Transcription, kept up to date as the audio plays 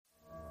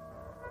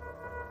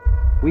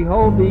We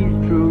hold these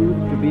truths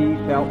to be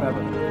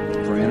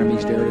self-evident. For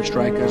enemies dare to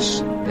strike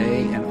us,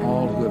 they and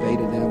all who have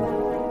aided them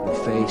will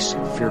face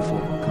fearful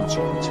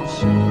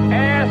consequences.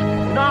 Ask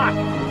not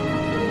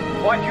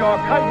what your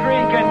country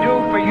can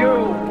do for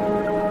you.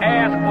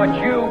 Ask what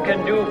you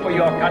can do for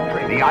your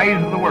country. The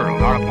eyes of the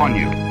world are upon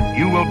you.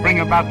 You will bring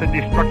about the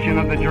destruction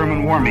of the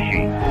German war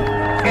machine.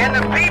 And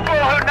the people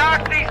who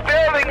knock these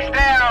buildings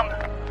down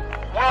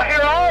will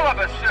hear all of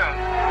us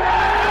soon.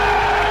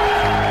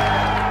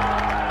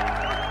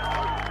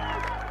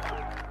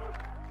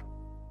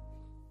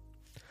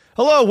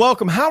 Hello,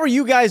 welcome. How are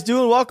you guys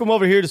doing? Welcome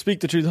over here to Speak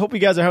the Truth. Hope you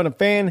guys are having a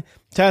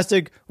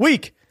fantastic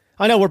week.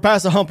 I know we're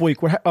past the hump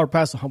week. We're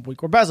past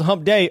the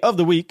hump day of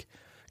the week,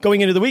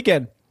 going into the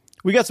weekend.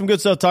 We got some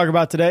good stuff to talk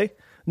about today.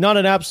 Not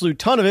an absolute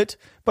ton of it,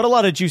 but a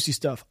lot of juicy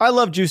stuff. I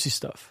love juicy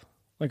stuff,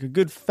 like a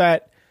good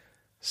fat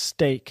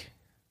steak.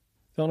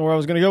 Don't know where I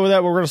was going to go with that,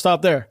 but we're going to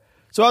stop there.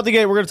 So out the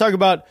gate, we're going to talk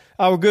about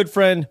our good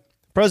friend,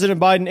 President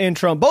Biden and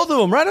Trump. Both of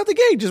them right out the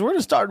gate. We're going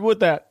to start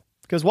with that,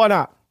 because why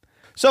not?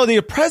 So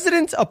the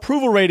president's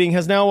approval rating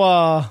has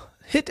now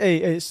hit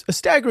a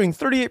staggering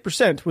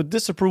 38%, with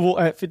disapproval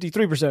at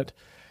 53%.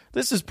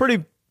 This is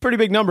pretty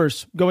big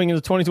numbers going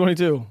into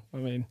 2022. I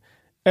mean,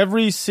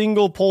 every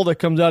single poll that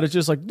comes out is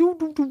just like,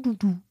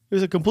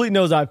 there's a complete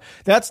nosedive.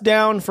 That's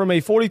down from a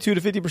 42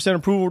 to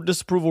 50%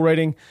 disapproval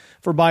rating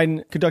for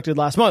Biden conducted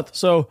last month.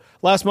 So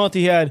last month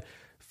he had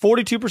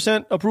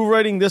 42% approval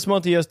rating. This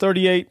month he has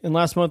 38. And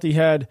last month he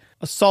had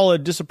a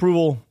solid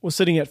disapproval, was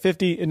sitting at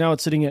 50, and now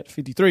it's sitting at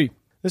 53.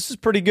 This is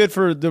pretty good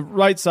for the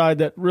right side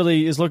that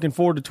really is looking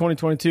forward to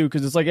 2022,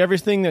 because it's like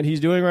everything that he's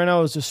doing right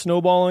now is just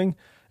snowballing,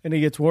 and it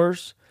gets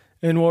worse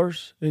and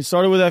worse. And it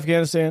started with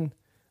Afghanistan.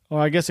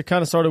 Or I guess it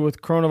kind of started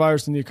with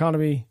coronavirus and the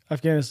economy,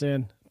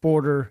 Afghanistan,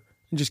 border,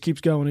 and just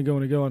keeps going and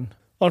going and going.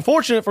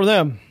 Unfortunate for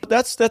them.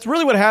 That's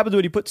really what happens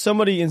when you put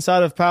somebody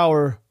inside of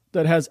power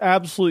that has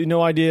absolutely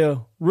no idea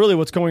really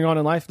what's going on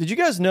in life. Did you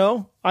guys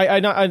know?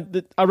 I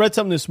read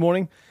something this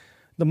morning.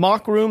 The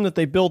mock room that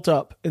they built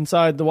up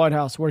inside the White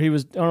House, where he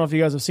was, I don't know if you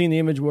guys have seen the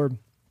image where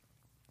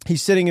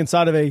he's sitting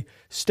inside of a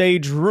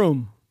staged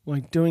room,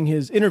 like doing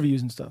his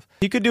interviews and stuff.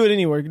 He could do it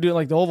anywhere. He could do it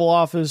like the Oval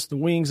Office, the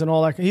wings and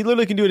all that. He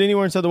literally can do it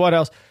anywhere inside the White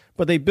House,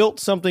 but they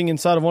built something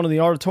inside of one of the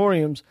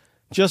auditoriums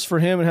just for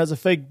him. It has a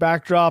fake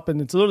backdrop,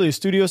 and it's literally a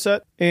studio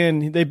set.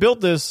 And they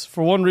built this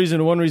for one reason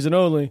and one reason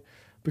only,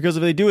 because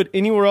if they do it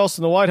anywhere else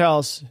in the White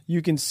House,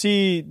 you can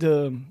see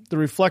the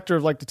reflector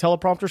of like the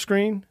teleprompter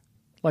screen.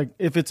 Like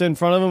if it's in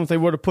front of him, if they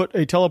were to put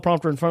a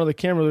teleprompter in front of the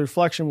camera, the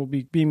reflection will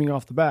be beaming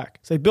off the back.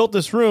 So they built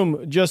this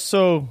room just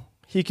so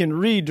he can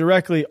read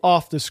directly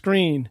off the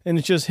screen, and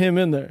it's just him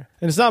in there.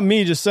 And it's not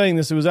me just saying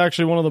this. It was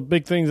actually one of the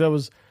big things that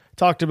was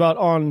talked about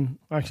on,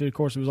 actually, of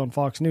course, it was on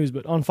Fox News,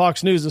 but on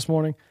Fox News this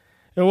morning,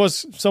 it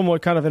was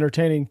somewhat kind of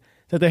entertaining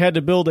that they had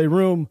to build a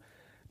room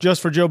just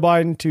for Joe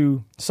Biden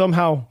to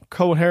somehow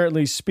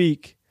coherently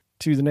speak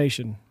to the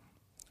nation.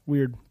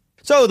 Weird.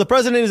 So the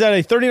president is at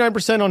a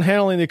 39% on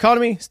handling the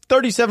economy,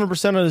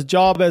 37% on his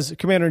job as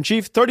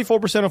commander-in-chief,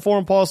 34% on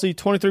foreign policy,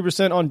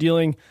 23% on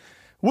dealing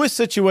with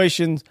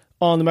situations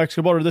on the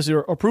Mexico border. This is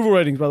your approval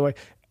ratings, by the way.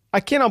 I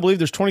cannot believe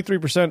there's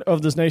 23%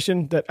 of this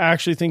nation that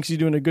actually thinks he's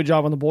doing a good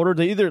job on the border.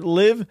 They either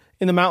live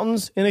in the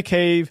mountains, in a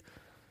cave,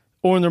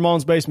 or in their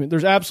mom's basement.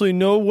 There's absolutely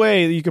no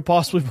way that you could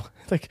possibly,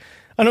 like,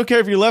 I don't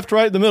care if you're left,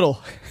 right, in the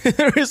middle.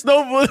 There's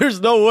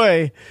no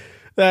way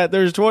that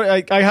there's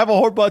 20. I have a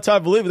hard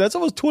time believing that's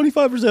almost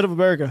 25% of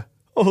America.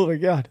 Oh my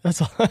God, that's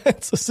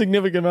a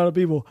significant amount of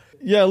people.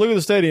 Yeah, look at the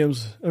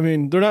stadiums. I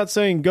mean, they're not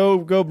saying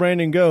go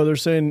Brandon go. They're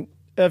saying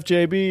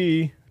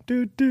FJB.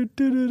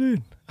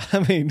 I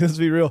mean, let's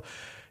be real.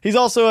 He's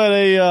also at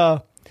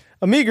a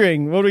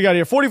meagering. What do we got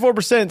here?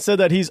 44% said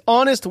that he's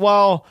honest,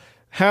 while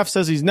half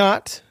says he's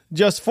not.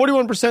 Just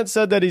 41%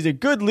 said that he's a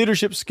good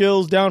leadership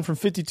skills, down from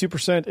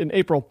 52% in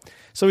April.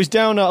 So he's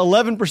down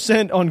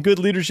 11% on good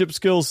leadership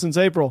skills since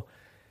April.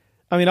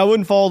 I mean, I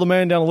wouldn't follow the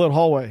man down a lit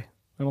hallway.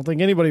 I don't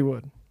think anybody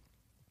would.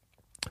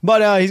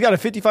 But he's got a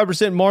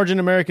 55% margin.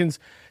 Americans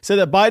said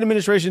that Biden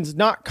administration is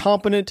not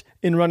competent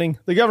in running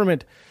the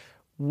government.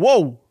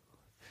 Whoa.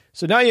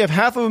 So now you have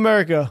half of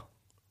America,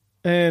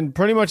 and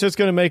pretty much that's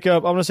going to make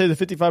up, I'm going to say the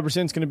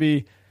 55% is going to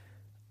be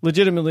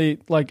legitimately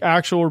like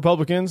actual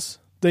Republicans,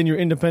 then your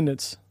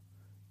independents.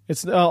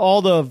 It's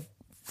all the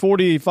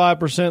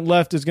 45%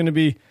 left is going to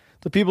be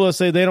the people that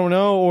say they don't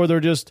know, or they're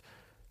just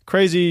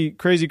crazy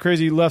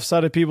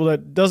left-sided people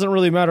that doesn't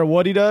really matter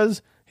what he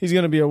does. He's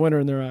going to be a winner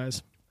in their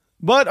eyes.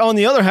 But on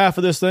the other half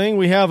of this thing,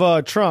 we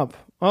have Trump.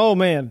 Oh,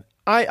 man.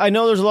 I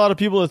know there's a lot of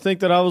people that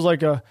think that I was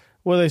like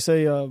what do they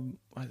say?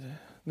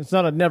 It's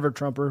not a never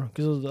Trumper,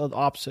 because it's the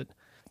opposite.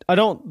 I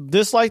don't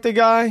dislike the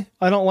guy.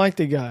 I don't like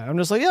the guy. I'm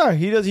just like, yeah,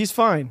 he's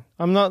fine.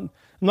 I'm not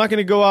going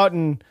to go out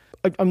and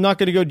I'm not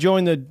going to go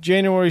join the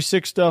January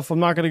 6th stuff. I'm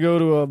not going to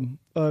go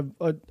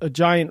to a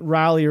giant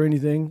rally or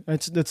anything.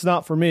 It's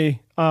not for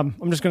me. I'm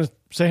just going to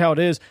say how it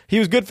is. He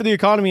was good for the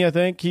economy, I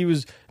think.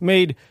 He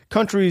made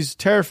countries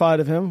terrified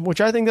of him, which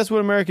I think that's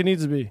what America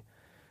needs to be.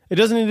 It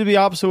doesn't need to be the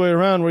opposite way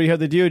around where you have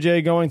the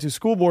DOJ going to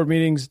school board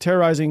meetings,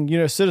 terrorizing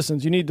U.S.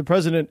 citizens. You need the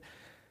president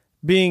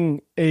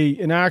being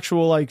an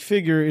actual like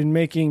figure in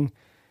making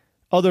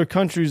other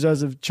countries,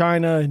 as of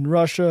China and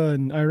Russia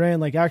and Iran,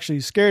 like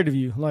actually scared of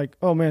you. Like,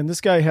 oh man, this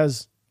guy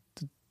has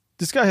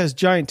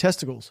giant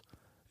testicles.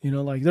 You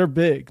know, like they're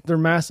big, they're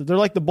massive. They're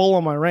like the bull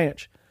on my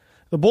ranch.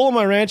 The bull on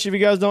my ranch, if you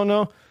guys don't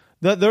know,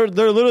 that they're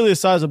literally the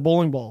size of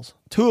bowling balls.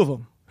 2 of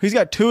them. He's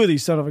got 2 of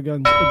these son of a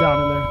guns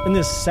down in there, in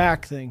this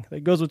sack thing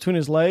that goes between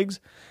his legs.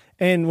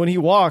 And when he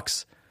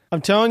walks,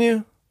 I'm telling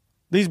you,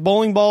 these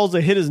bowling balls,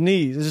 they hit his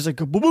knees. It's just like,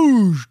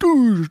 boosh,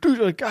 doosh, doosh.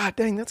 Like, God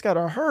dang, that's got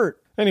to hurt.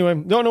 Anyway,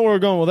 don't know where we're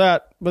going with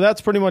that, but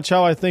that's pretty much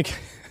how I think.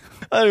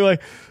 Anyway,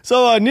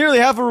 so nearly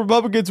half of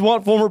Republicans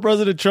want former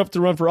President Trump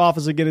to run for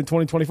office again in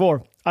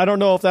 2024. I don't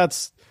know if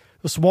that's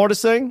the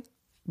smartest thing.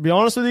 To be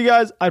honest with you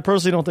guys, I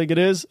personally don't think it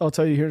is. I'll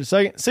tell you here in a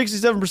second.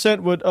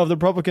 67% of the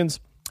Republicans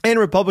and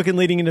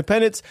Republican-leading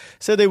independents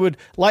said they would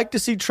like to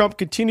see Trump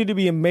continue to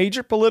be a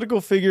major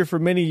political figure for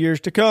many years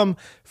to come.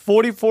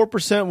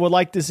 44% would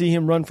like to see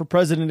him run for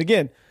president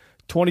again.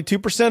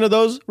 22% of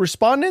those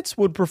respondents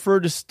would prefer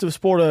to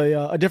support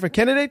a different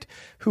candidate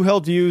who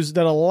held views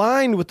that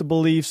aligned with the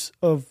beliefs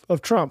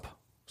of Trump.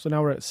 So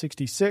now we're at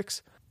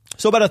 66.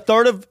 So about a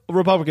third of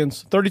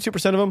Republicans, 32%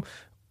 of them,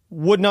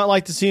 would not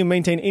like to see him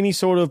maintain any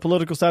sort of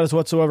political status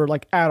whatsoever,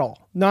 like at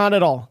all. Not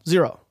at all.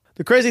 Zero.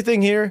 The crazy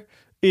thing here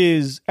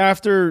is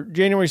after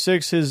January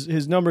 6th,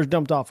 his numbers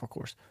dumped off, of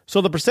course. So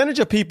the percentage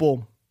of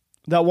people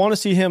that want to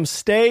see him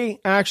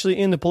stay actually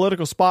in the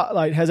political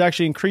spotlight has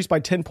actually increased by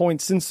 10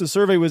 points since the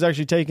survey was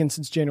actually taken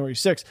since January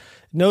 6th.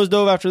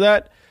 Nosedive after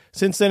that.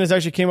 Since then, it's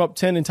actually came up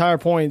 10 entire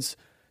points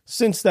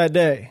since that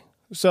day.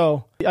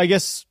 So I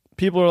guess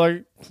people are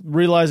like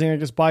realizing, I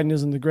guess Biden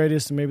isn't the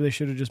greatest and maybe they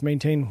should have just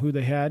maintained who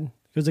they had.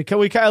 Because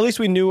at least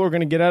we knew what we were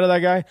going to get out of that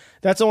guy.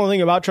 That's the only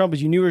thing about Trump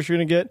is you knew what you were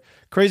going to get.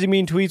 Crazy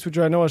mean tweets, which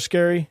I know are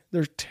scary.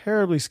 They're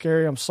terribly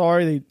scary. I'm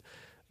sorry. They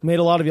made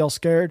a lot of y'all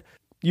scared.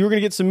 You were going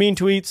to get some mean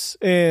tweets,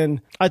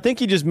 and I think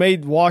he just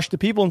made the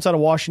people inside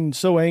of Washington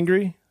so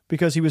angry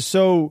because he was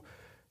so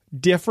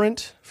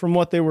different from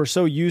what they were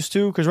so used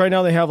to. Because right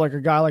now they have like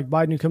a guy like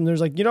Biden who comes in there's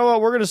like, you know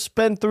what, we're going to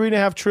spend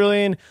 $3.5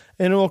 trillion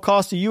and it will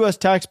cost the U.S.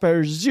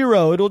 taxpayers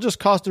 $0. It'll just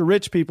cost the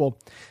rich people.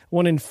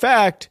 When in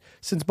fact,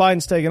 since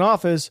Biden's taken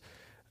office,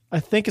 I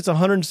think it's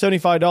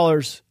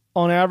 $175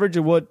 on average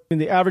of what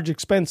the average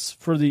expense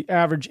for the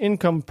average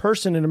income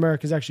person in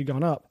America has actually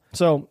gone up.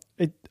 So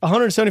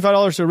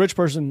 $175 to a rich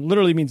person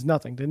literally means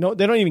nothing. They don't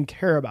even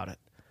care about it.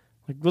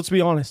 Like, let's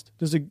be honest.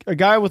 Does a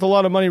guy with a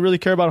lot of money really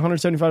care about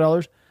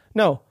 $175?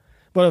 No.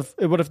 But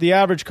if the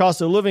average cost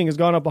of living has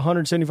gone up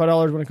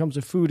 $175 when it comes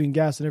to food and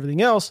gas and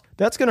everything else,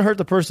 that's going to hurt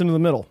the person in the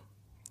middle.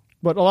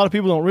 But a lot of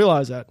people don't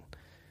realize that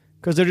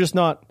because they're just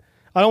not.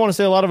 I don't want to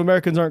say a lot of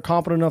Americans aren't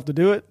competent enough to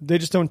do it. They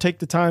just don't take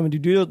the time and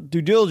do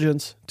due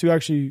diligence to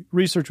actually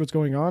research what's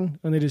going on,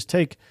 and they just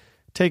take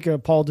a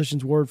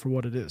politician's word for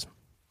what it is.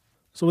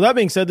 So with that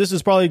being said, this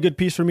is probably a good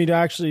piece for me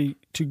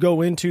to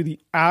go into the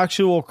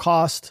actual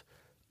cost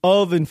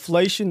of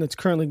inflation that's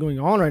currently going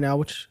on right now,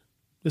 which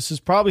this is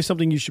probably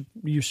something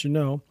you should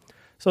know.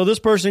 So this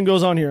person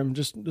goes on here,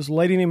 this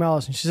lady named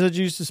Allison. She said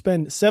she used to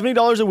spend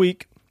 $70 a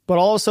week, but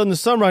all of a sudden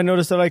this summer I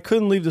noticed that I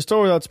couldn't leave the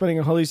store without spending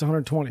at least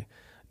 $120.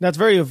 That's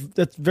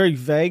very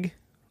vague.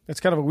 That's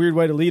kind of a weird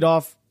way to lead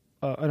off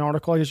an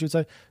article, I guess you would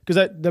say, because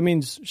that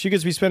means she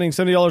gets to be spending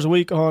 $70 a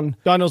week on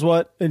God knows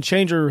what and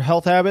change her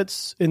health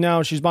habits, and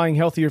now she's buying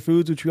healthier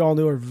foods, which we all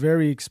know are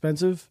very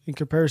expensive in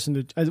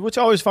comparison to, which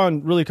I always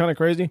found really kind of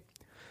crazy.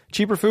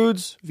 Cheaper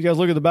foods, if you guys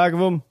look at the back of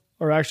them,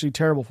 are actually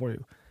terrible for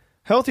you.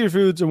 Healthier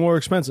foods are more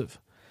expensive,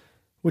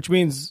 which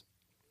means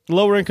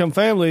lower income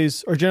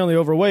families are generally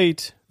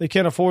overweight. They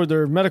can't afford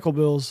their medical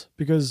bills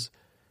because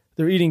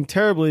they're eating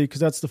terribly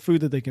because that's the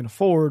food that they can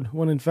afford.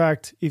 When in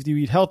fact, if you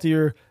eat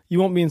healthier, you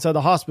won't be inside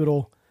the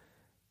hospital,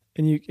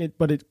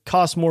 but it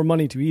costs more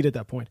money to eat at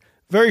that point.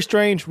 Very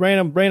strange,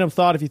 random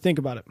thought if you think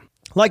about it.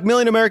 Like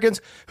million Americans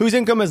whose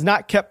income has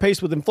not kept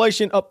pace with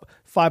inflation, up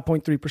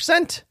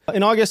 5.3%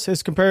 in August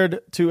as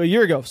compared to a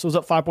year ago. So it's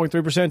up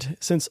 5.3%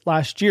 since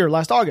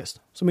last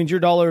August. So it means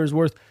your dollar is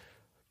worth,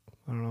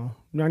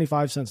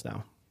 95 cents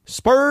now.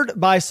 Spurred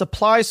by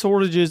supply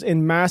shortages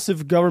and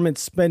massive government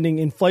spending,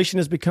 inflation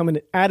has become an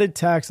added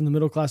tax on the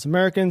middle-class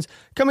Americans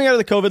coming out of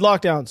the COVID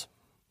lockdowns.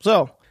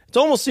 So it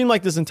almost seemed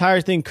like this entire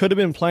thing could have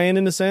been planned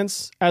in a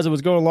sense as it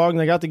was going along.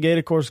 They got the gate,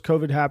 of course,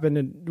 COVID happened,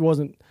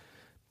 and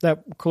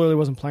that clearly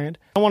wasn't planned.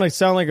 I don't want to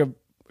sound like a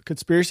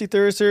conspiracy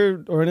theorist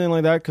here or anything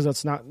like that because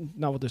that's not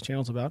what this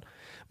channel's about.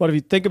 But if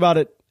you think about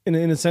it in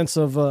a sense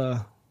of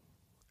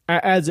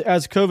as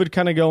COVID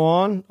kind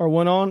of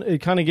went on, it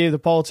kind of gave the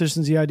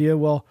politicians the idea,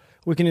 well,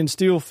 we can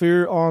instill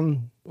fear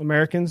on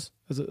Americans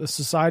as a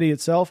society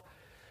itself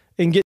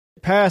and get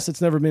passed.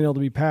 It's never been able to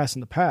be passed in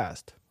the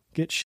past.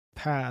 Get shit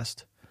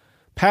passed.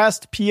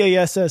 Passed,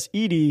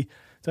 P-A-S-S-E-D,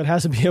 that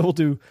hasn't been able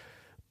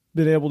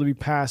to be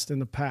passed in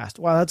the past.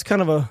 Wow, that's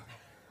kind of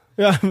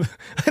I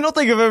don't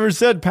think I've ever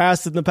said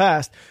passed in the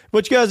past,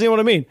 but you guys know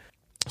what I mean.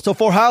 So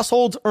for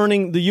households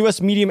earning the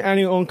U.S. median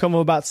annual income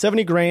of about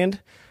 $70,000,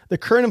 the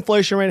current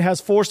inflation rate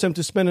has forced him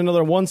to spend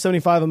another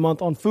 $175 a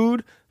month on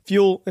food,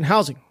 fuel, and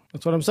housing.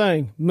 That's what I'm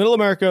saying. Middle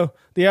America,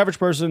 the average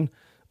person,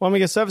 well, I'm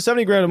going to get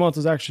 $70,000 a month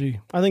is actually,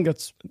 I think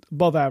that's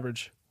above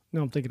average.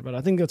 No, I'm thinking about it.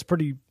 I think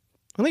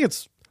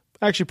it's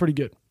actually pretty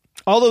good.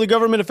 Although the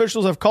government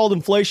officials have called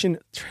inflation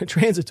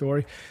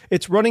transitory,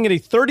 it's running at a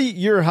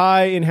 30-year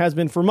high and has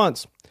been for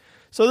months.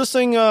 So this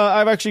thing,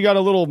 I've actually got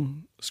a little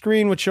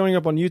screen which showing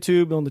up on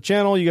YouTube on the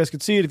channel. You guys can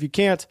see it. If you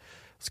can't,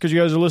 it's because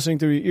you guys are listening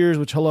through your ears,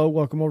 which hello,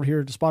 welcome over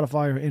here to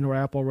Spotify or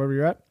Apple or wherever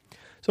you're at.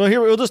 So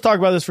here, we'll just talk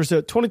about this for a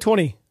second.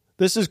 2020,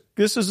 this is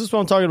what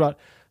I'm talking about.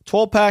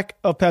 12-pack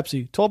of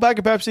Pepsi. 12-pack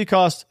of Pepsi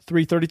costs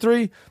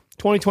 $3.33.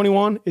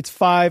 2021, it's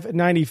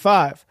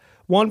 $5.95.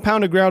 1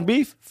 pound of ground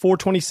beef,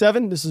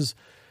 $4.27. This is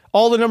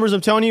all the numbers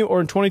I'm telling you,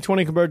 or in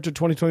 2020 compared to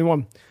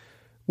 2021.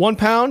 1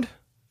 pound,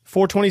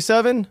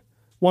 $4.27.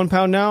 1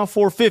 pound now,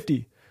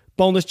 $4.50.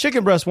 Boneless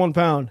chicken breast, 1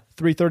 pound,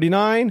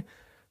 $3.39.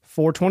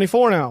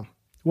 $4.24 now.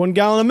 1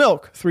 gallon of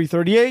milk,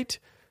 $3.38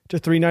 to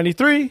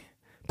 $3.93.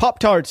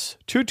 Pop-Tarts,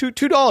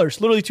 $2,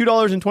 literally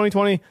 $2 in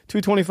 2020,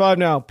 $2.25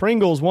 now.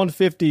 Pringles,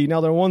 $1.50,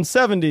 now they're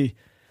 $1.70.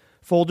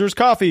 Folgers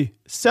coffee,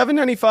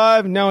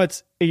 $7.95, now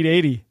it's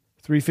 $8.80.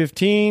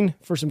 $3.15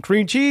 for some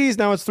cream cheese,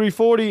 now it's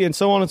 $3.40, and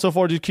so on and so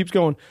forth. It just keeps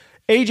going.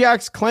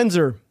 Ajax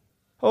cleanser,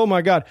 oh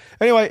my God.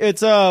 Anyway,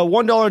 it's $1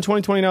 in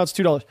 2020, now it's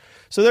 $2.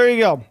 So there you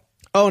go.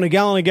 Oh, and a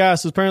gallon of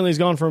gas apparently has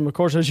gone from, of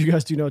course, as you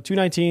guys do know,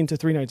 $2.19 to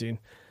 $3.19,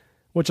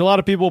 which a lot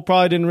of people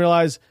probably didn't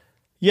realize.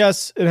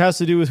 Yes, it has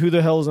to do with who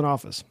the hell is in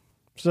office.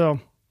 So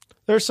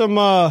there's some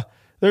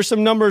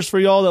numbers for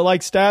y'all that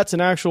like stats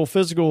and actual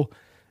physical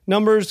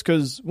numbers,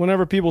 because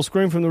whenever people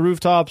scream from the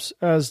rooftops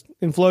as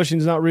inflation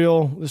is not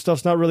real, this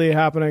stuff's not really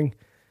happening,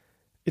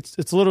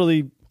 it's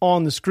literally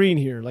on the screen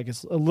here. Like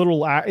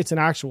it's an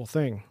actual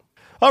thing.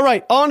 All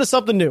right, on to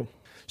something new.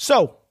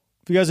 So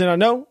if you guys did not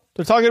know,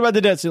 they're talking about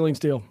the debt ceiling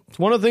still. It's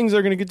one of the things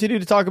they're going to continue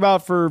to talk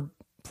about for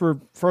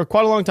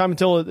quite a long time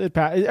until it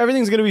passes.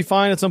 Everything's going to be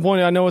fine at some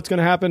point. I know it's going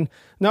to happen.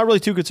 Not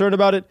really too concerned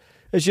about it.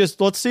 It's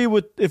just, let's see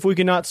if we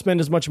can not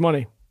spend as much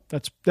money.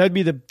 That'd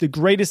be the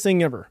greatest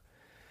thing ever.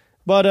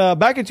 But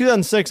back in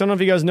 2006, I don't know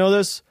if you guys know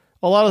this,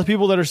 a lot of the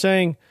people that are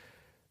saying,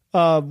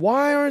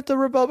 why aren't the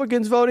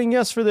Republicans voting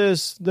yes for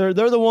this? They're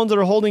the ones that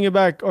are holding it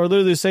back, are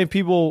literally the same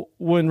people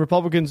when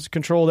Republicans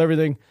controlled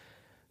everything.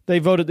 They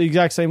voted the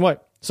exact same way.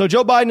 So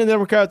Joe Biden and the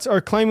Democrats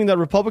are claiming that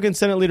Republican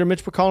Senate leader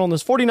Mitch McConnell and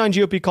his 49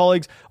 GOP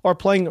colleagues are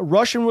playing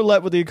Russian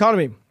roulette with the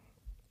economy.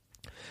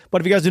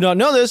 But if you guys do not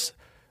know this,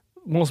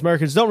 most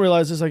Americans don't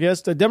realize this, I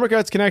guess, the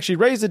Democrats can actually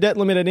raise the debt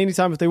limit at any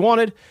time if they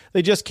wanted.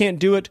 They just can't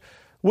do it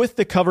with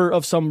the cover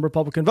of some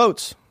Republican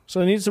votes. So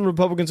they need some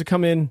Republicans to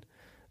come in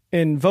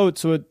and vote.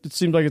 So it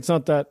seems like it's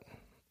not that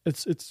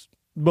it's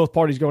both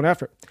parties going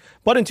after it.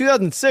 But in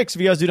 2006,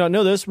 if you guys do not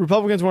know this,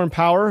 Republicans were in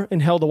power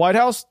and held the White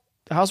House,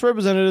 the House of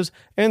Representatives,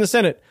 and the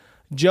Senate,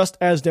 just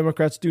as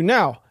Democrats do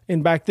now.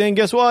 And back then,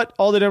 guess what?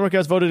 All the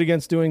Democrats voted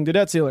against doing the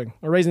debt ceiling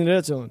or raising the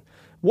debt ceiling.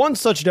 One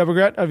such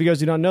Democrat, if you guys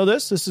do not know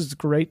this is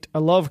great. I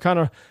love kind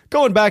of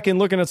going back and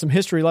looking at some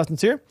history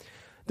lessons here.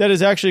 That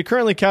is actually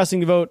currently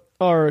casting a vote,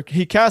 or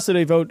he casted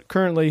a vote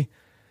currently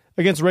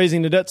against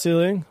raising the debt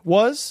ceiling,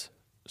 was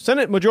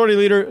Senate Majority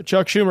Leader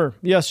Chuck Schumer.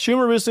 Yes,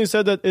 Schumer recently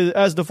said that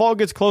as the fall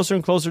gets closer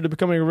and closer to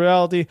becoming a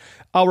reality,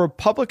 our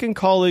Republican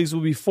colleagues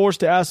will be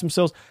forced to ask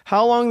themselves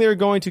how long they're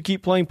going to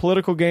keep playing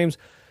political games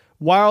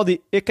while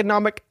the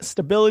economic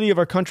stability of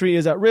our country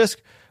is at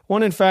risk.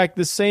 When in fact,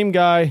 the same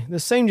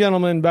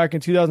gentleman back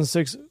in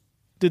 2006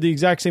 did the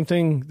exact same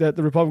thing that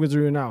the Republicans are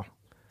doing now.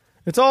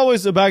 It's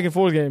always a back and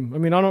forth game. I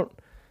mean,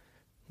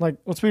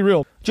 let's be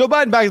real. Joe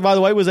Biden, by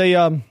the way, was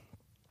a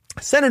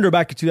senator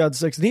back in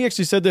 2006, and he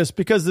actually said this: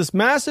 because this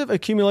massive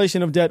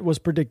accumulation of debt was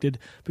predicted,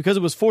 because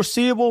it was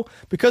foreseeable,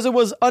 because it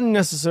was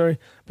unnecessary,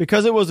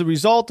 because it was the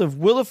result of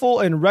willful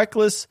and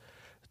reckless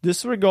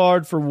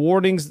disregard for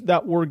warnings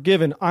that were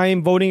given, I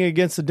am voting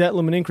against the debt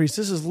limit increase.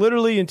 This is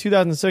literally in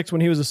 2006 when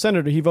he was a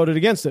senator. He voted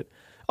against it.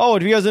 Oh,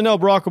 if you guys didn't know,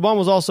 Barack Obama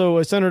was also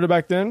a senator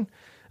back then.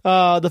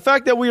 The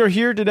fact that we are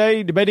here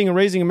today debating and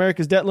raising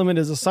America's debt limit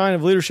is a sign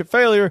of leadership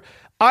failure.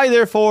 I,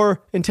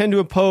 therefore, intend to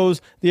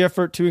oppose the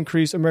effort to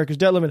increase America's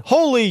debt limit.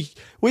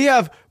 We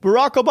have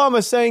Barack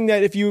Obama saying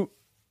that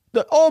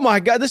oh my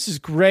God, this is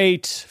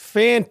great.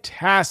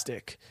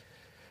 Fantastic.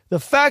 The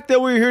fact that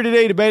we're here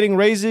today debating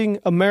raising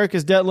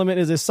America's debt limit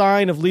is a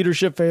sign of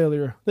leadership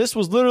failure. This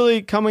was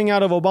literally coming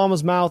out of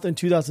Obama's mouth in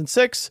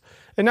 2006,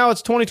 and now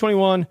it's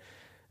 2021.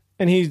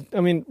 And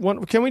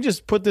can we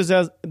just put this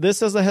as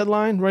the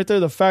headline right there?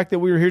 The fact that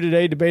we are here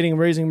today debating and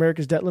raising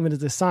America's debt limit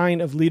is a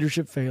sign of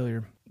leadership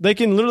failure. They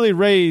can literally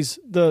raise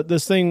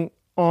this thing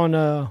on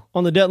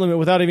the debt limit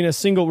without even a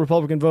single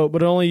Republican vote,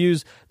 but only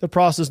use the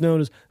process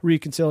known as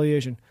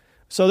reconciliation.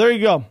 So there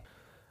you go.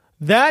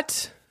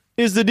 That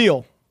is the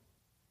deal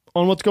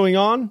on what's going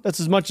on.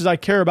 That's as much as I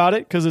care about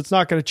it, because it's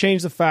not going to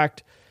change the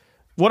fact.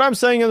 What I'm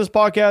saying in this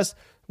podcast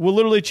will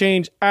literally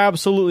change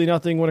absolutely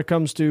nothing when it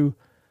comes to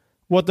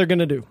what they're going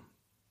to do.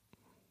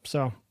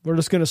 So we're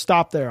just going to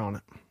stop there on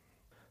it.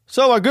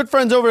 So our good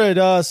friends over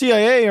at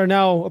CIA are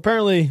now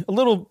apparently a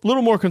little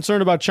more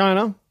concerned about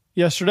China.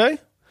 yesterday.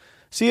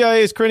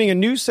 CIA is creating a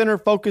new center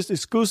focused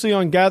exclusively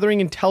on gathering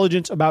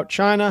intelligence about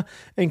China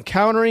and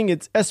countering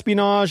its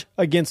espionage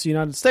against the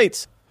United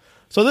States.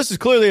 So this is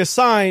clearly a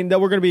sign that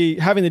we're going to be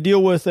having to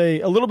deal with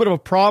a little bit of a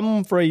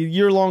problem for a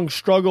year-long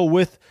struggle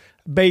with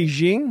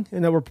Beijing,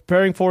 and that we're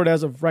preparing for it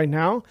as of right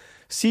now.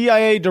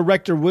 CIA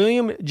Director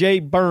William J.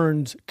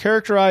 Burns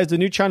characterized the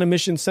new China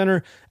Mission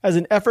Center as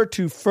an effort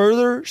to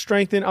further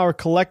strengthen our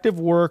collective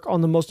work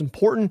on the most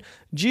important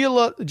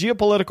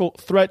geopolitical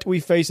threat we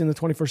face in the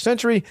 21st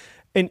century,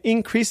 an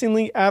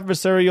increasingly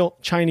adversarial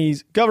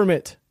Chinese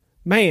government.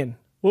 Man,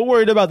 we're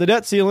worried about the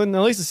debt ceiling.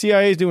 At least the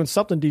CIA is doing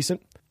something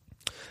decent.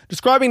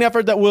 Describing an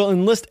effort that will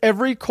enlist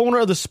every corner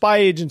of the spy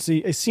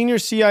agency, a senior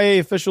CIA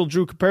official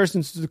drew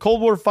comparisons to the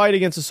Cold War fight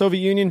against the Soviet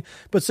Union,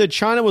 but said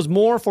China was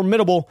more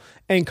formidable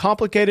and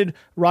complicated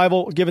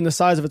rival given the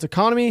size of its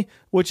economy,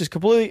 which is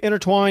completely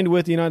intertwined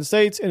with the United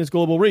States and its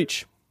global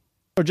reach.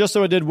 Or just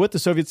so it did with the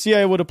Soviets,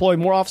 CIA would deploy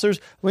more officers,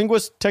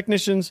 linguists,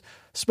 technicians,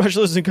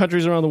 specialists in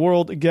countries around the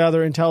world to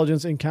gather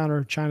intelligence and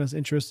counter China's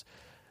interests.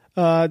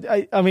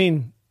 I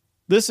mean,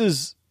 this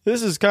is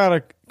kind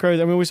of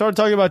crazy. I mean, we started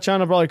talking about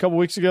China probably 3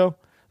 weeks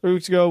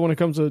ago, when it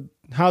comes to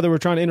how they were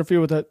trying to interfere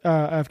with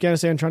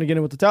Afghanistan, trying to get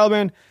in with the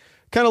Taliban.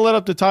 Kind of led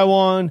up to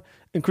Taiwan,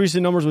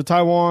 increasing numbers with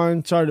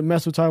Taiwan, started to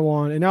mess with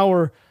Taiwan, and now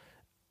we're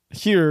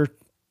here.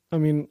 I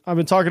mean, I've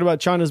been talking about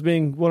China as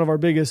being one of our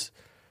biggest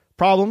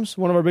problems,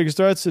 one of our biggest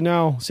threats, and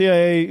now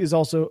CIA is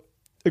also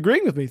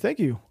agreeing with me. Thank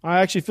you.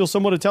 I actually feel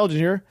somewhat intelligent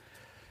here.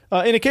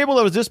 In a cable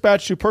that was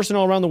dispatched to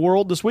personnel around the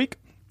world this week,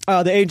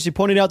 the agency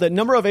pointed out that a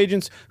number of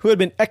agents who had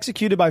been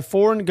executed by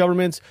foreign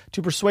governments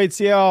to persuade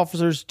CIA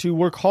officers to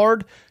work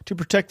hard to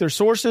protect their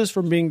sources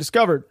from being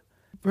discovered.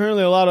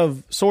 Apparently, a lot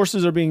of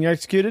sources are being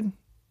executed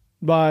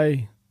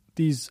by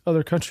these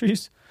other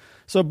countries.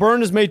 So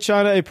Byrne has made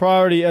China a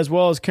priority, as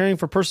well as caring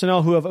for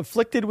personnel who have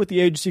afflicted what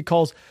the agency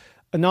calls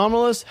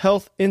anomalous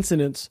health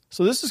incidents.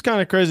 So this is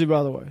kind of crazy,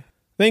 by the way.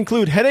 They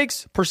include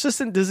headaches,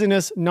 persistent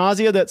dizziness,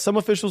 nausea that some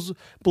officials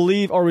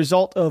believe are a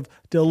result of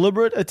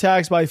deliberate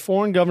attacks by a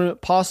foreign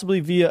government, possibly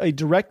via a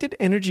directed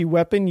energy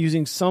weapon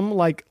using some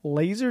like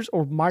lasers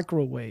or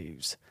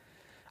microwaves.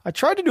 I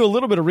tried to do a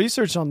little bit of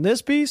research on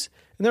this piece,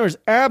 and there was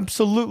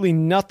absolutely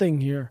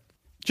nothing here.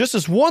 Just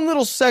this one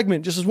little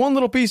segment, just this one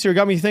little piece here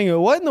got me thinking,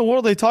 what in the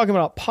world are they talking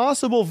about?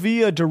 Possible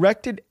via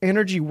directed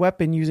energy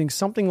weapon using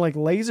something like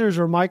lasers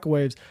or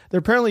microwaves. They're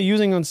apparently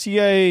using on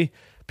CIA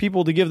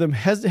people to give them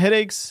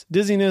headaches,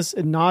 dizziness,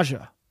 and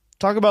nausea.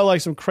 Talk about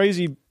like some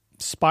crazy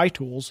spy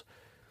tools.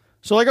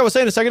 So like I was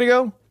saying a second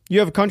ago, you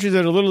have countries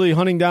that are literally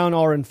hunting down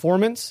our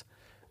informants.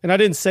 And I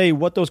didn't say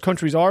what those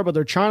countries are, but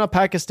they're China,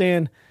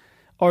 Pakistan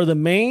are the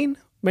main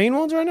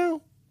ones right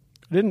now.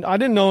 I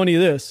didn't know any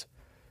of this.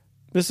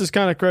 This is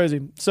kind of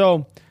crazy.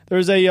 So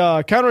there's a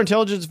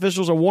counterintelligence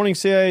officials are warning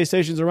CIA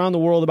stations around the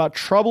world about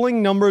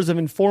troubling numbers of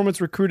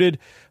informants recruited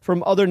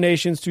from other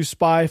nations to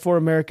spy for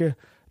America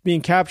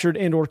being captured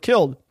and or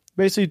killed,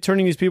 basically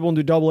turning these people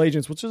into double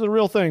agents, which is a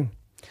real thing.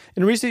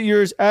 In recent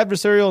years,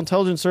 adversarial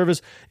intelligence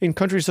service in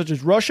countries such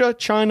as Russia,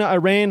 China,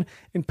 Iran,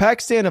 and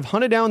Pakistan have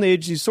hunted down the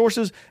agency's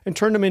sources and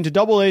turned them into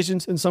double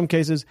agents in some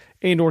cases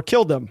and or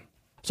killed them.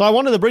 So I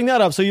wanted to bring that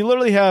up. So you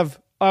literally have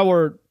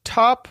our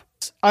top...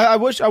 I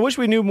wish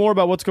we knew more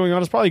about what's going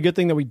on. It's probably a good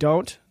thing that we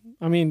don't.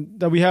 I mean,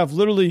 that we have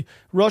literally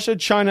Russia,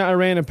 China,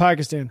 Iran, and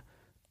Pakistan.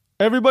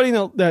 Everybody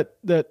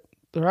that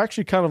they're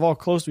actually kind of all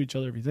close to each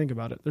other if you think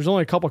about it. There's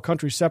only a couple of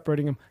countries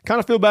separating them. Kind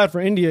of feel bad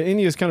for India.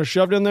 India's kind of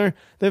shoved in there.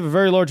 They have a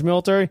very large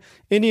military.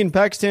 India and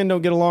Pakistan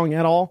don't get along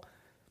at all.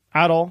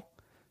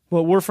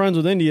 But we're friends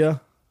with India.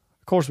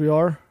 Of course we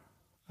are,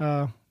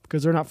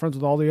 because they're not friends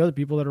with all the other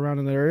people that are around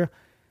in that area.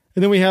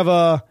 And then we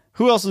have...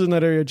 who else is in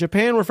that area?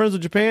 Japan, we're friends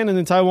with Japan, and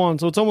then Taiwan.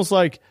 So it's almost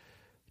like,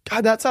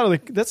 God, that side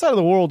of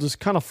the world is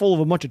kind of full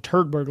of a bunch of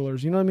turd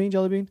burglars. You know what I mean,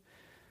 Jelly Bean?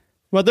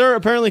 But they're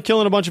apparently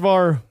killing a bunch of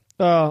our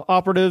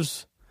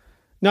operatives,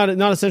 not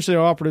essentially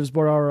our operatives,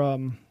 but our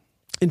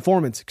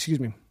informants, excuse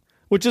me,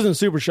 which isn't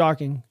super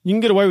shocking. You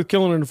can get away with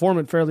killing an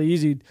informant fairly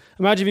easy.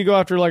 Imagine if you go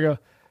after like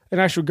an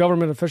actual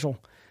government official.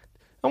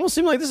 It almost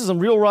seems like this is some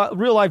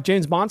real life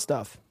James Bond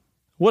stuff.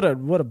 What a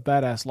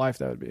badass life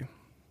that would be.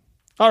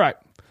 All right.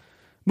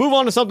 Move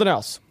on to something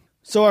else.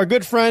 So our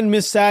good friend,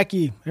 Miss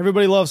Psaki,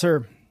 everybody loves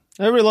her.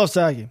 Everybody loves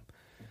Psaki.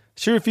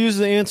 She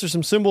refuses to answer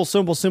some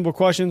simple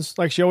questions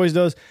like she always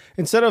does.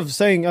 Instead of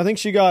saying, I think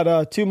she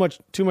got too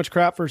much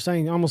crap for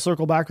saying, I'm going to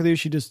circle back with you.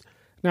 She just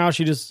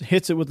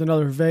hits it with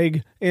another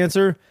vague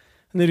answer.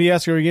 And then if you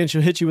ask her again,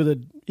 she'll hit you with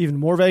an even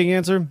more vague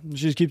answer.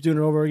 She just keeps doing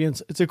it over again.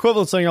 It's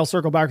equivalent to saying, I'll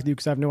circle back with you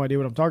because I have no idea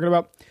what I'm talking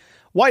about.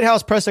 White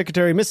House Press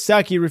Secretary Ms.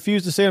 Psaki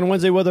refused to say on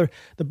Wednesday whether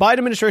the Biden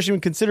administration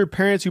would consider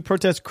parents who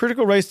protest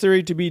critical race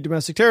theory to be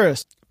domestic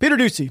terrorists. Peter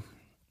Doocy,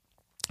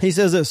 he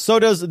says this. So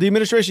does the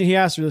administration, he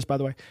asked her this, by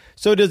the way.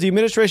 So does the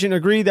administration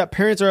agree that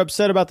parents are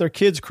upset about their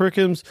kids'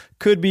 curriculums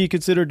could be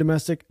considered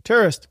domestic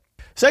terrorists?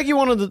 Psaki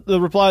wanted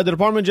the reply. The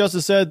Department of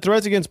Justice said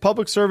threats against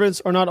public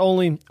servants are not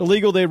only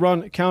illegal, they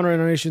run counter in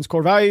our nation's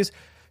core values.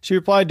 She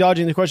replied,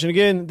 dodging the question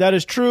again. That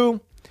is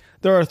true.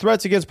 There are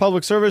threats against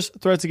public service,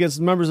 threats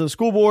against members of the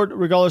school board.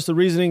 Regardless of the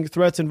reasoning,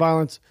 threats and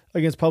violence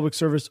against public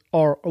service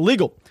are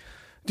illegal.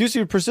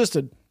 Ducey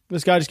persisted.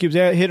 This guy just keeps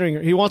hitting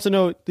her. He wants to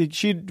know that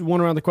she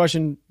went around the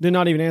question, did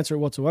not even answer it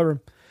whatsoever.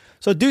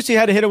 So Ducey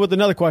had to hit her with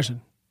another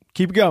question.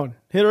 Keep it going.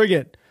 Hit her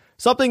again.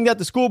 Something that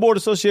the School Board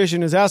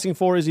Association is asking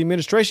for is the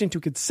administration to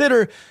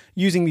consider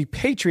using the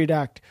Patriot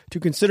Act to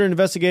consider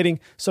investigating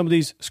some of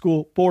these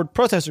school board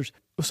protesters.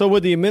 So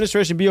would the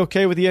administration be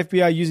okay with the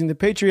FBI using the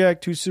Patriot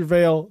Act to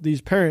surveil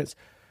these parents?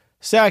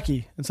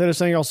 Psaki, instead of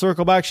saying I'll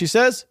circle back, she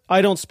says,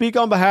 I don't speak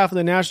on behalf of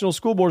the National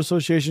School Board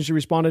Association. She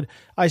responded,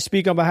 I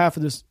speak on behalf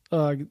of this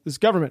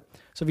government.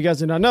 So if you guys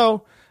did not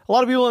know, a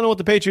lot of people don't know what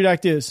the Patriot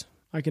Act is.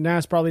 I can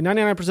ask probably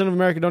 99% of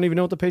America don't even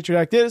know what the Patriot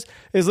Act is.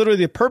 It's literally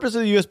the purpose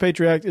of the U.S.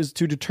 Patriot Act is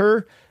to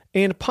deter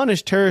and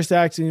punish terrorist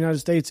acts in the United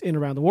States and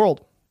around the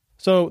world.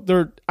 So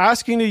they're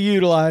asking to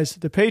utilize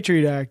the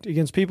Patriot Act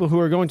against people who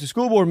are going to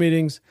school board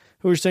meetings,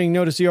 who are saying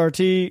no to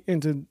CRT,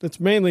 and it's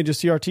mainly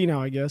just CRT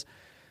now, I guess,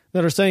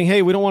 that are saying,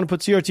 hey, we don't want to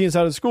put CRT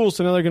inside of the schools,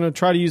 so now they're going to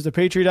try to use the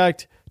Patriot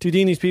Act to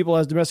deem these people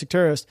as domestic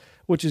terrorists,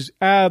 which is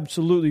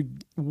absolutely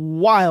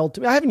wild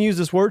to me. I haven't used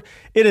this word.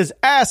 It is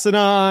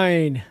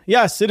asinine.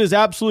 Yes, it is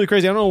absolutely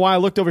crazy. I don't know why I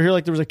looked over here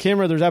like there was a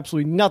camera. There's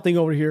absolutely nothing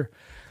over here.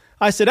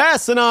 I said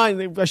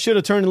asinine. I should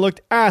have turned and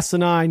looked.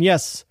 Asinine.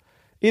 Yes,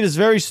 it is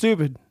very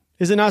stupid.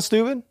 Is it not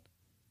stupid?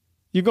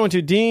 You're going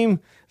to deem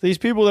these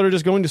people that are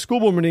just going to school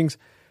board meetings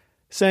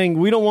saying,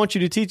 we don't want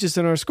you to teach us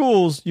in our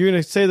schools. You're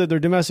going to say that they're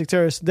domestic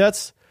terrorists.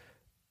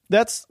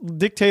 That's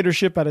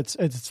dictatorship at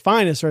its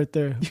finest right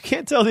there. You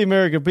can't tell the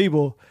American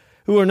people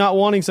who are not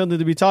wanting something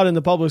to be taught in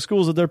the public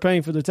schools that they're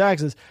paying for their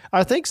taxes.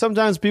 I think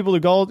sometimes people, the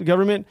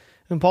government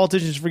and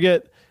politicians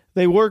forget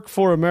they work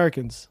for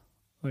Americans.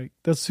 Like,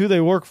 that's who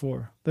they work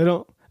for.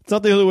 It's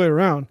not the other way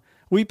around.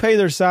 We pay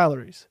their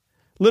salaries.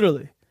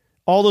 Literally.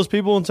 All those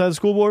people inside the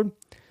school board,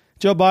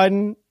 Joe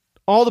Biden,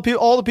 all the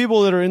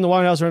people that are in the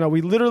White House right now,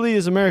 we literally,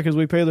 as Americans,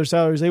 we pay their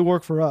salaries. They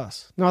work for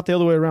us, not the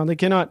other way around.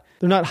 They're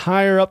not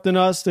higher up than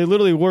us. They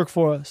literally work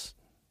for us.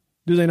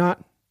 Do they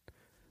not?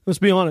 Let's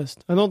be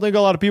honest. I think a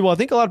lot of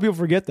people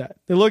forget that.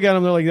 They look at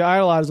them, they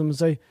idolize them and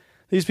say,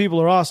 these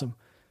people are awesome.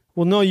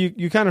 Well, no,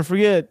 you kind of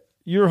forget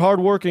you're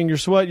hardworking, your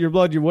sweat, your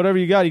blood, your whatever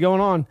you got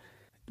going on.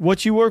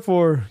 What you work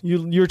for,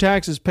 your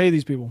taxes pay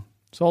these people.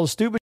 So all the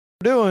stupid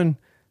you're doing,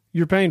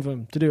 you're paying for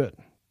them to do it.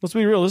 Let's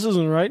be real. This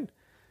isn't right.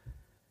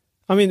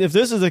 I mean, if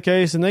this is the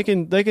case, and they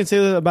can say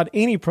that about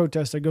any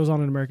protest that goes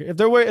on in America. If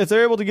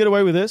they're able to get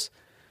away with this,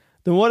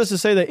 then what is to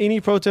say that any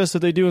protest that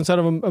they do inside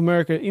of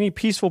America, any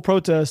peaceful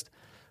protest,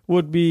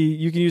 would be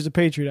you can use the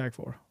Patriot Act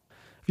for?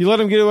 If you let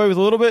them get away with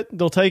a little bit,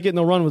 they'll take it and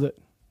they'll run with it.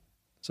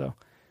 So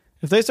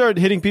if they start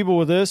hitting people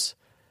with this,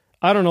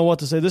 I don't know what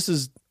to say.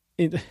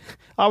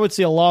 I would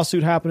see a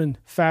lawsuit happening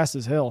fast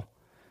as hell.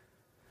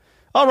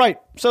 All right,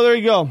 so there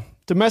you go.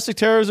 Domestic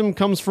terrorism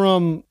comes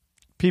from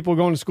people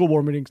going to school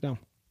board meetings now.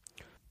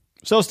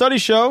 So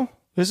studies show,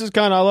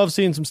 I love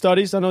seeing some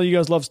studies. I know you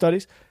guys love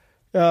studies.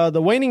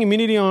 The waning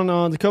immunity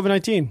on the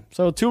COVID-19.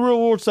 So 2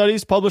 real-world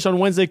studies published on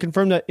Wednesday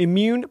confirmed that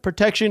immune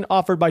protection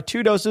offered by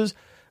 2 doses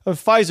of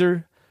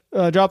Pfizer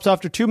drops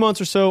after 2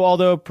 months or so,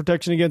 although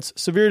protection against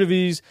severe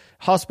disease,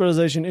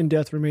 hospitalization, and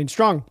death remains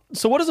strong.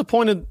 So what is the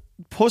point of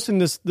posting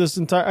this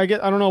entire... I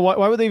don't know,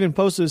 why would they even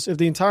post this if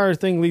the entire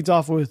thing leads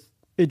off with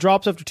it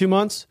drops after 2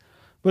 months?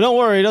 But don't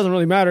worry, it doesn't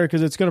really matter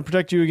because it's going to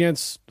protect you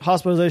against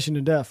hospitalization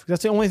and death.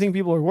 That's the only thing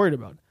people are worried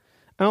about.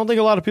 I don't think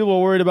a lot of people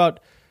are worried about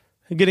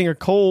getting a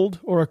cold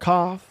or a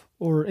cough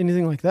or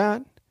anything like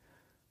that.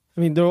 I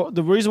mean,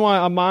 the reason why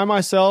I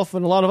myself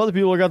and a lot of other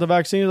people who got the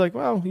vaccine is like,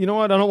 well, you know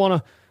what? I don't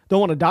want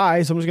to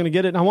die, so I'm just going to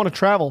get it. And I want to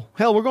travel.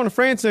 Hell, we're going to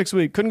France next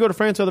week. Couldn't go to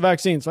France without the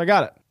vaccine, so I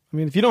got it. I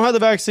mean, if you don't have the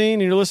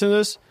vaccine and you're listening to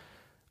this,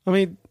 I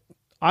mean,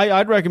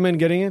 I'd recommend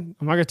getting it. I'm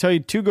not going to tell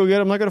you to go get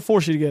it. I'm not going to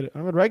force you to get it.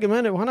 I would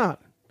recommend it. Why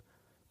not?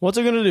 What's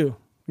it going to do?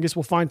 I guess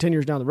we'll find 10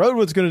 years down the road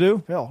what it's going to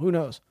do. Hell, who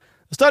knows?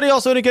 The study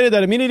also indicated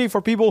that immunity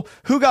for people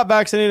who got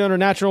vaccinated under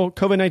natural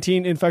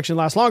COVID-19 infection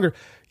lasts longer.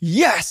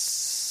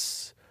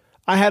 Yes!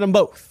 I had them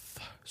both,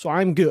 so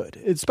I'm good.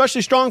 It's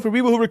especially strong for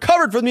people who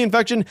recovered from the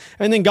infection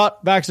and then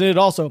got vaccinated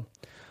also.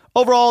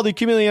 Overall, the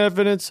accumulating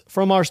evidence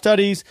from our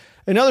studies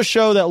and others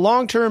show that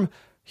long-term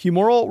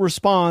humoral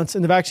response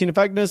in the vaccine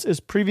effectiveness is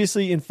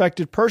previously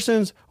infected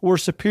persons were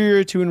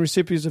superior to in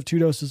recipients of 2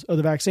 doses of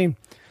the vaccine.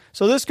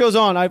 So this goes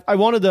on. I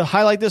wanted to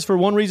highlight this for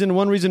one reason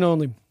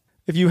only.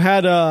 If you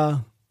had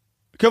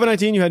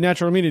COVID-19, you had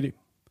natural immunity.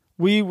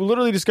 We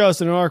literally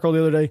discussed in an article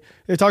the other day,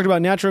 it talked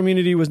about natural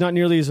immunity was not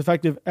nearly as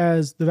effective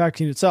as the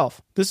vaccine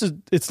itself.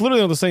 It's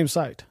literally on the same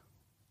site.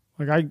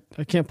 Like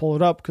I can't pull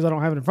it up because I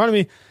don't have it in front of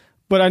me,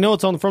 but I know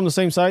it's from the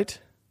same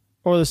site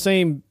or the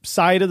same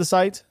side of the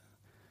site,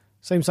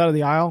 same side of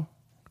the aisle.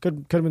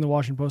 Could have been the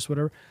Washington Post,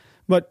 whatever.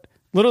 But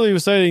literally it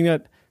was saying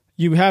that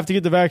you have to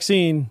get the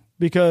vaccine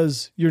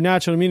because your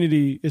natural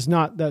immunity is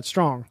not that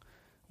strong.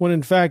 When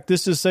in fact,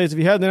 this just says if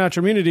you have the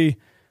natural immunity,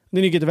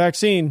 then you get the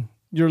vaccine,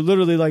 you're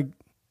literally like,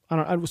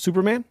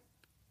 Superman?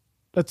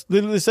 That's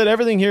literally said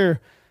everything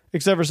here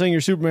except for saying you're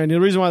Superman. And the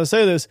reason why they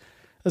say this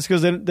is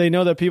because they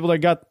know that people that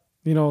got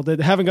that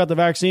haven't got the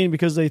vaccine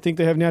because they think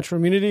they have natural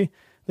immunity,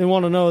 they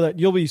want to know that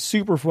you'll be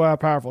super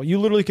powerful. You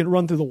literally can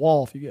run through the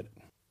wall if you get it.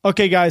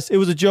 Okay, guys, it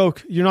was a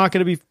joke. You're not going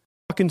to be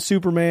fucking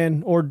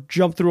Superman or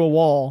jump through a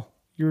wall.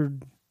 It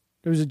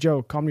was a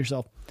joke. Calm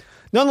yourself.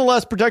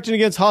 Nonetheless, protection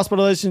against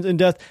hospitalizations and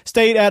death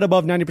stayed at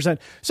above 90%.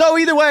 So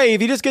either way,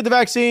 if you just get the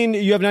vaccine,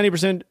 you have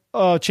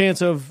 90%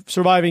 chance of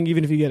surviving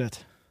even if you get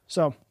it.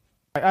 So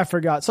I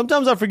forgot.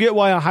 Sometimes I forget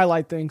why I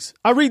highlight things.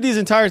 I read these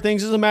entire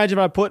things. Just imagine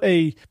if I put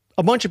a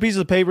bunch of pieces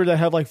of paper that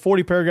have like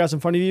 40 paragraphs in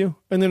front of you,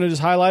 and then I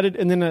just highlighted,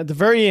 and then at the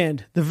very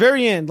end,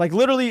 like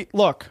literally,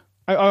 look,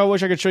 I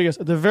wish I could show you guys.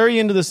 At the very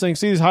end of this thing,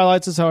 see these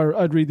highlights? This is how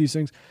I'd read these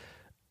things.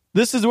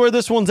 This is where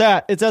this one's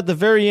at. It's at the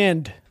very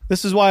end.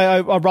 This is why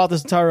I brought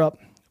this entire up.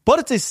 But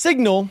it's a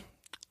signal,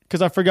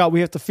 because I forgot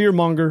we have to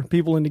fearmonger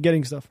people into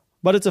getting stuff.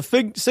 But it's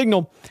a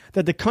signal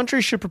that the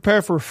country should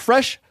prepare for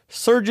fresh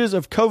surges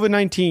of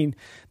COVID-19.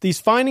 These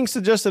findings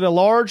suggest that a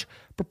large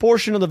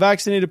proportion of the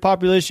vaccinated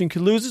population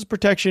could lose its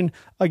protection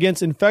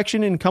against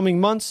infection in coming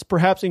months,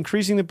 perhaps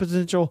increasing the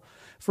potential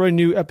for a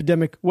new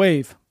epidemic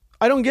wave.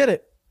 I don't get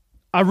it.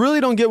 I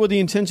really don't get what the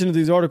intention of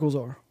these articles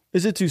are.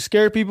 Is it to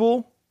scare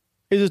people?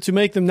 Is it to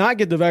make them not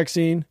get the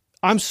vaccine?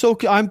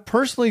 I'm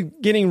personally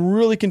getting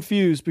really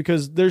confused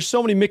because there's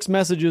so many mixed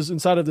messages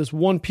inside of this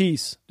one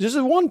piece. This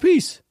is one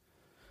piece.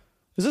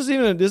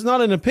 It's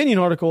not an opinion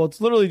article.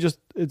 It's literally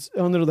it's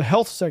under the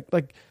health sector.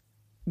 Like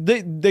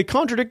they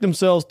contradict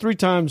themselves 3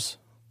 times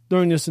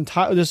during this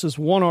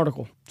one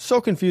article. So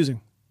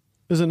confusing.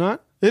 Is it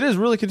not? It is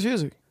really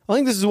confusing. I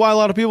think this is why a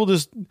lot of people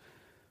just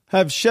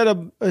have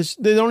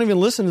they don't even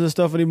listen to this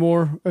stuff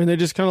anymore. And they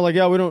just kind of like,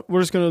 yeah,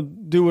 we're just going to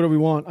do whatever we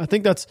want. I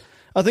think that's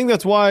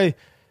why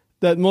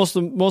that most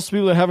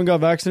people that haven't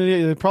got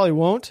vaccinated, they probably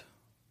won't.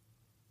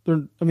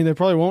 They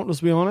probably won't,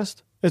 let's be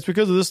honest. It's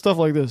because of this stuff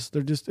like this.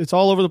 It's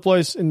all over the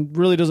place and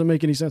really doesn't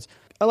make any sense.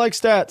 I like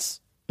stats,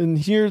 and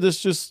here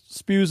this just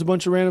spews a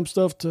bunch of random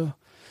stuff to,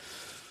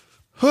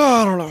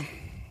 I don't know.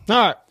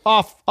 All right,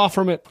 off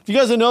from it. If you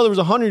guys didn't know, there was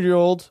a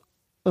 100-year-old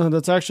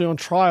that's actually on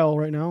trial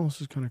right now. This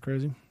is kind of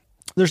crazy.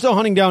 They're still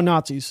hunting down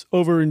Nazis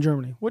over in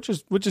Germany, which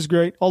is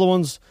great. All the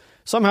ones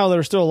somehow that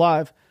are still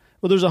alive.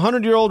 But there's a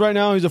 100-year-old right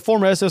now. He's a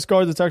former SS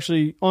guard that's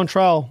actually on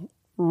trial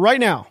right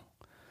now,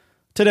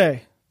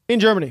 today, in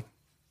Germany,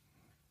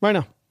 right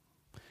now,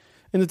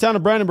 in the town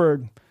of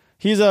Brandenburg.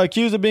 He's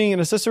accused of being an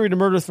accessory to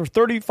murder for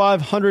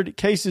 3,500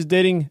 cases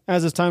dating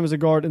as his time as a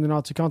guard in the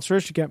Nazi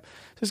concentration camp.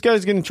 This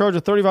guy's getting charged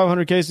with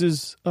 3,500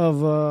 cases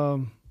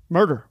of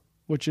murder,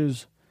 which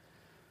is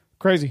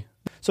crazy.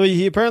 So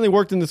he apparently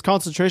worked in this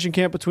concentration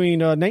camp between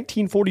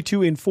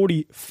 1942 and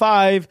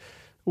 45,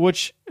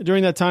 which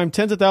during that time,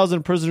 tens of thousands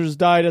of prisoners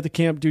died at the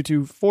camp due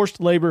to forced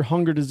labor,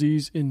 hunger,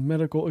 disease, and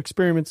medical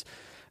experiments,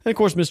 and of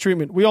course,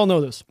 mistreatment. We all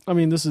know this.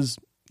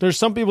 There's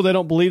some people that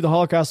don't believe the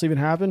Holocaust even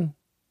happened.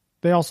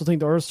 They also think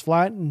the Earth's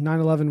flat and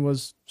 9/11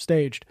 was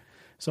staged.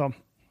 So,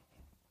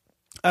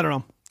 I don't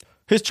know.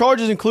 His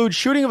charges include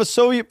shooting of a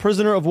Soviet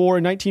prisoner of war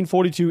in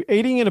 1942,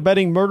 aiding and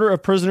abetting murder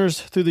of prisoners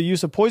through the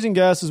use of poison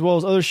gas, as well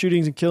as other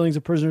shootings and killings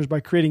of prisoners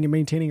by creating and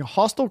maintaining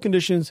hostile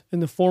conditions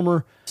in the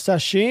former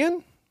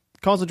Sachsen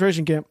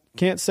concentration camp.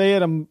 Can't say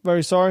it. I'm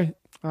very sorry.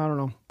 I don't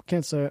know.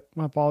 Can't say it.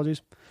 My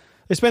apologies.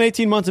 They spent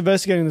 18 months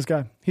investigating this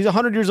guy. He's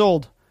 100 years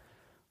old.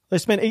 They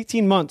spent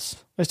 18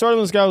 months. They started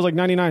when this guy was like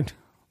 99,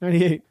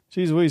 98.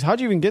 Jeez Louise, how'd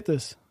you even get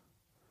this?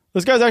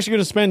 This guy's actually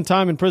going to spend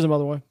time in prison, by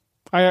the way.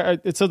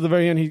 It said at the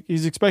very end,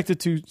 he's expected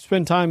to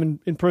spend time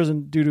in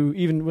prison due to,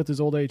 even with his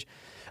old age.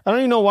 I don't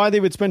even know why they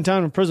would spend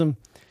time in prison.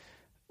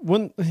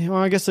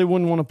 I guess they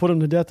wouldn't want to put him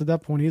to death at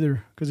that point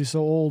either, because he's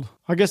so old.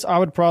 I guess I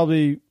would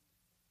probably,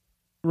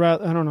 I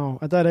don't know,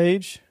 at that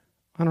age,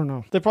 I don't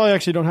know. They probably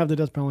actually don't have the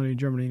death penalty in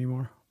Germany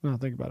anymore. No,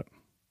 think about it.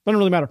 Doesn't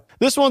really matter.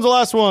 This one's the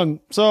last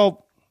one.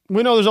 So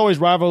we know there's always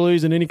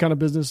rivalries in any kind of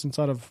business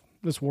inside of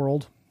this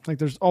world. Like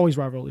there's always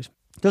rivalries.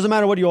 Doesn't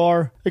matter what you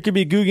are. It could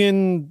be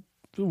Guggen,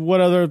 what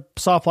other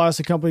soft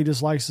plastic company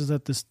dislikes us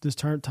at this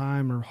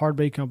time, or hard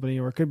bake company,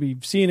 or it could be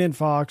CNN,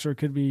 Fox, or it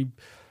could be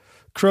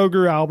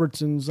Kroger,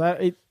 Albertsons.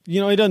 It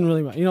doesn't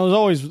really matter.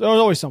 There's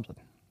always something.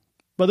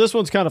 But this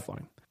one's kind of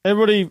funny.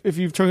 Everybody, if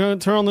you turn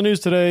on the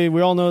news today,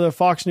 we all know that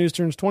Fox News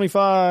turns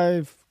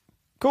 25.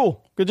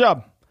 Cool. Good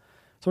job.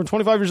 So we're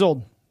 25 years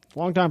old. It's a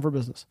long time for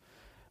business.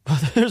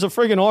 But there's a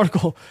friggin'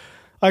 article.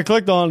 I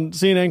clicked on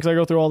CNN because I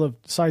go through all the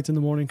sites in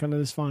the morning, kind of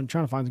this fun,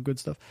 trying to find some good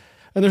stuff.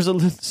 And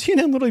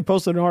CNN literally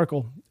posted an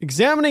article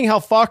examining how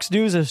Fox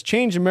News has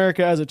changed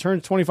America as it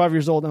turns 25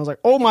 years old. And I was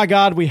like, oh my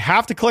God, we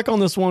have to click on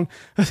this one.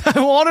 I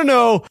want to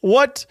know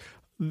what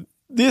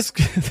this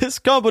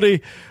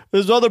company,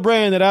 this other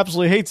brand that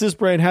absolutely hates this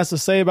brand, has to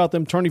say about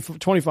them turning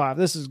 25.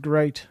 This is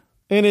great.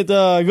 And it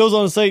goes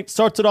on to say,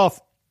 starts it off,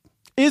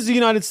 is the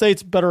United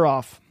States better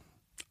off?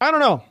 I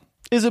don't know.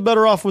 Is it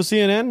better off with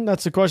CNN?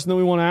 That's the question that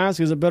we want to ask.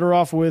 Is it better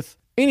off with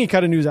any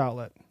kind of news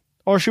outlet?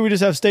 Or should we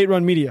just have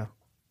state-run media?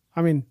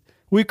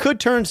 We could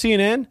turn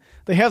CNN.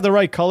 They have the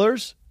right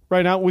colors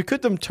right now. We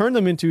could turn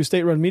them into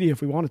state-run media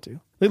if we wanted to.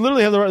 They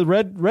literally have the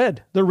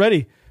red. They're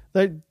ready.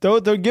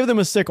 They'll give them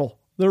a sickle.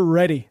 They're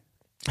ready.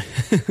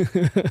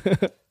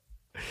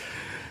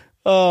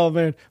 Oh,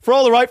 man. For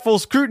all the rightful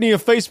scrutiny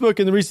of Facebook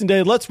in the recent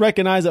days, let's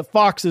recognize that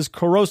Fox is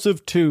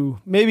corrosive too.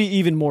 Maybe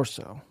even more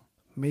so.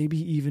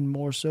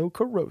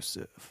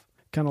 Corrosive.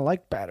 Kind of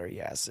like battery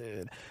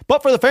acid.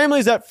 But for the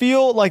families that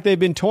feel like they've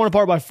been torn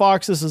apart by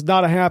Fox, this is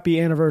not a happy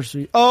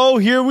anniversary. Oh,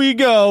 here we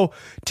go.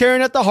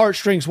 Tearing at the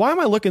heartstrings. Why am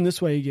I looking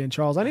this way again,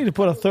 Charles? I need to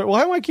put a third.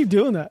 Why do I keep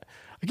doing that?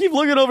 I keep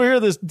looking over here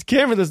at this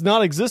camera that's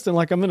not existent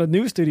like I'm in a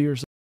news studio or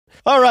something.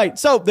 All right,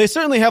 so they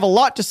certainly have a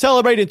lot to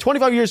celebrate. In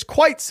 25 years,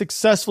 quite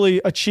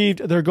successfully achieved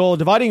their goal of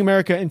dividing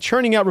America and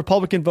churning out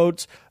Republican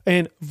votes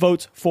and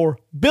votes for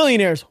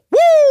billionaires.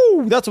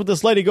 Woo! That's what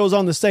this lady goes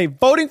on to say.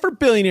 Voting for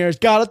billionaires,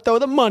 gotta throw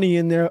the money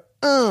in there.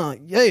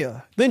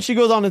 Yeah. Then she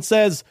goes on and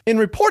says, in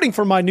reporting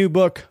for my new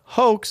book,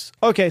 Hoax.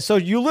 Okay, so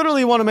you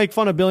literally want to make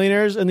fun of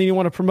billionaires and then you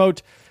want to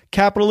promote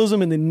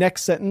capitalism in the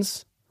next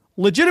sentence.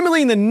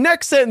 Legitimately in the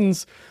next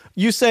sentence,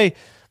 you say,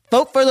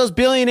 vote for those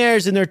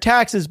billionaires and their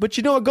taxes, but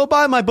you know what? Go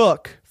buy my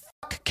book.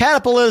 Fuck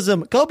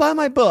capitalism. Go buy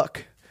my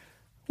book.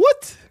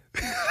 What?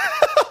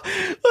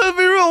 Let's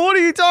be real. What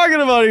are you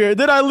talking about here?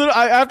 Then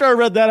after I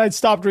read that, I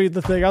stopped reading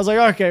the thing. I was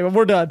like, okay, well,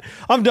 we're done.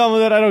 I'm done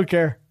with it. I don't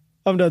care.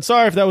 I'm done.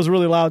 Sorry if that was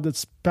really loud.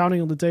 That's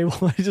pounding on the table.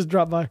 I just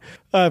dropped my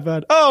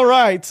iPad. All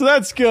right. So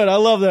that's good. I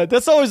love that.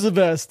 That's always the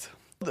best.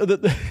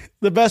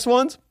 The best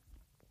ones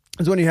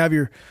is when you have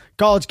your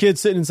college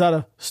kids sitting inside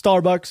a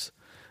Starbucks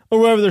or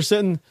wherever they're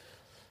sitting.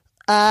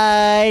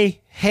 I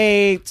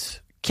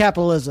hate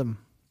capitalism.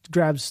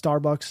 Grabs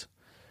Starbucks.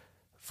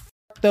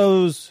 Fuck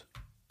those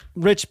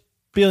rich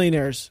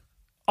billionaires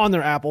on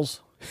their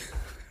apples.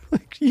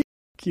 Like, you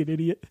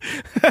idiot.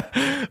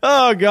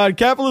 Oh, God.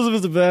 Capitalism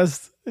is the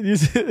best.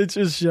 It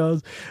just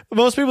shows.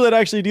 Most people that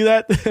actually do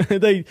that,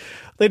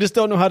 they just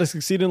don't know how to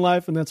succeed in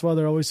life, and that's why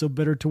they're always so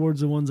bitter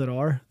towards the ones that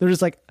are. They're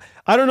just like,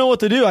 I don't know what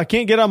to do. I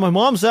can't get out of my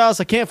mom's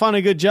house. I can't find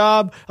a good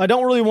job. I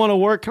don't really want to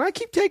work. Can I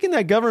keep taking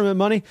that government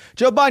money?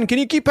 Joe Biden, can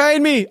you keep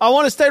paying me? I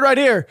want to stay right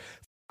here.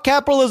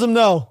 Capitalism,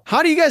 no.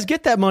 How do you guys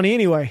get that money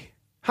anyway?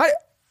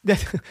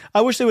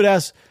 I wish they would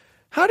ask,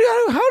 how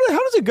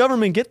does the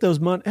government get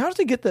those money? How does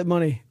it get that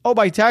money? Oh,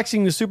 by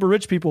taxing the super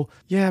rich people.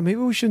 Yeah, maybe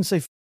we shouldn't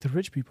say the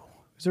rich people.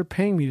 They're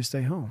paying me to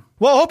stay home.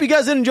 Well, I hope you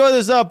guys did enjoy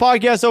this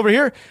podcast over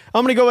here.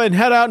 I'm going to go ahead and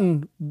head out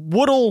and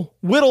whittle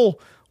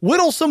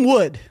some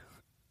wood.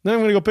 Then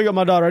I'm going to go pick up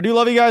my daughter. I do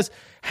love you guys.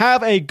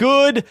 Have a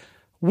good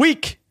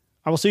week.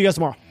 I will see you guys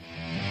tomorrow.